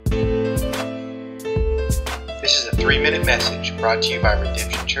This is a 3-minute message brought to you by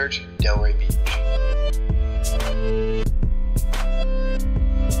Redemption Church, Delray Beach.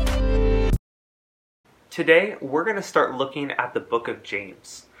 Today, we're going to start looking at the book of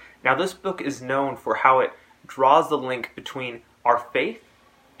James. Now, this book is known for how it draws the link between our faith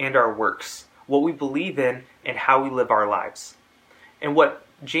and our works, what we believe in and how we live our lives. And what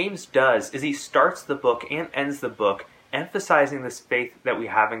James does is he starts the book and ends the book emphasizing this faith that we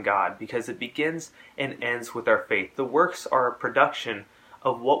have in God, because it begins and ends with our faith. The works are a production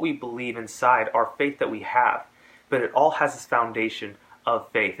of what we believe inside our faith that we have, but it all has this foundation of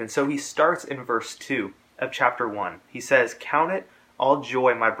faith. And so he starts in verse 2 of chapter 1. He says, "Count it all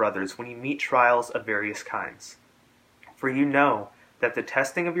joy, my brothers, when you meet trials of various kinds. For you know that the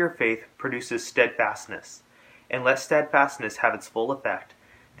testing of your faith produces steadfastness. And let steadfastness have its full effect,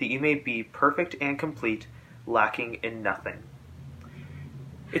 that you may be perfect and complete, lacking in nothing."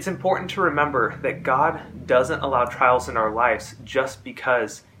 It's important to remember that God doesn't allow trials in our lives just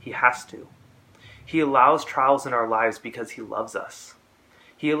because He has to. He allows trials in our lives because He loves us.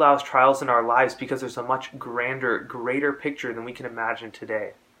 He allows trials in our lives because there's a much grander, greater picture than we can imagine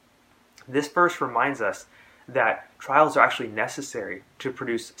today. This verse reminds us that trials are actually necessary to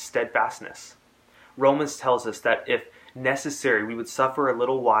produce steadfastness. Romans tells us that if necessary, we would suffer a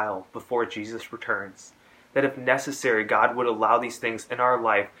little while before Jesus returns. That if necessary, God would allow these things in our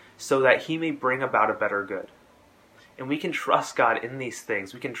life so that He may bring about a better good. And we can trust God in these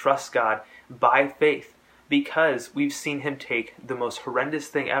things. We can trust God by faith because we've seen Him take the most horrendous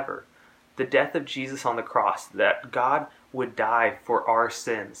thing ever, the death of Jesus on the cross, that God would die for our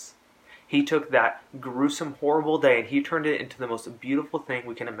sins. He took that gruesome, horrible day and He turned it into the most beautiful thing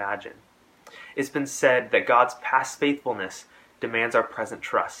we can imagine. It's been said that God's past faithfulness demands our present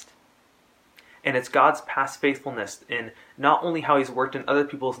trust. And it's God's past faithfulness in not only how He's worked in other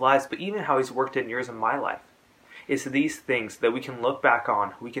people's lives, but even how He's worked in yours and my life. It's these things that we can look back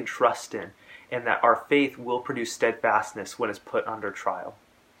on, we can trust in, and that our faith will produce steadfastness when it's put under trial.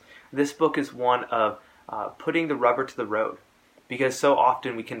 This book is one of putting the rubber to the road, because so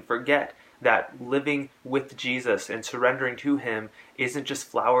often we can forget that living with Jesus and surrendering to Him isn't just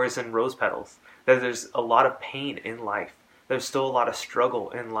flowers and rose petals, that there's a lot of pain in life, there's still a lot of struggle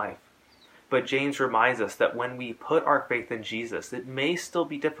in life. But James reminds us that when we put our faith in Jesus, it may still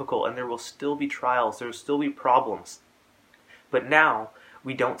be difficult and there will still be trials, there will still be problems. But now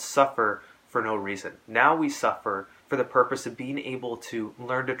we don't suffer for no reason. Now we suffer for the purpose of being able to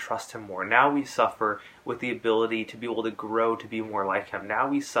learn to trust Him more. Now we suffer with the ability to be able to grow to be more like Him. Now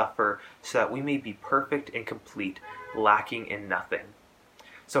we suffer so that we may be perfect and complete, lacking in nothing.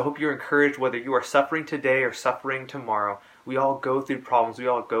 So I hope you're encouraged, whether you are suffering today or suffering tomorrow. We all go through problems. We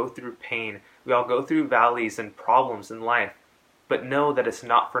all go through pain. We all go through valleys and problems in life. But know that it's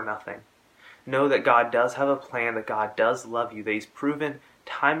not for nothing. Know that God does have a plan, that God does love you, that He's proven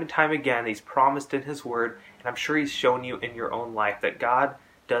time and time again, He's promised in His Word, and I'm sure He's shown you in your own life that God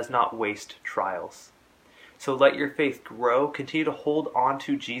does not waste trials. So let your faith grow. Continue to hold on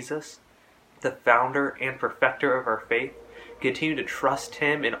to Jesus, the founder and perfecter of our faith. Continue to trust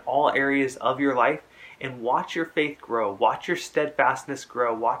Him in all areas of your life and watch your faith grow. Watch your steadfastness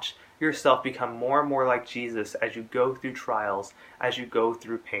grow. Watch yourself become more and more like Jesus as you go through trials, as you go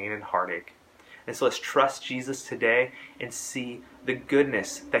through pain and heartache. And so let's trust Jesus today and see the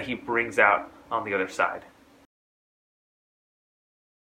goodness that He brings out on the other side.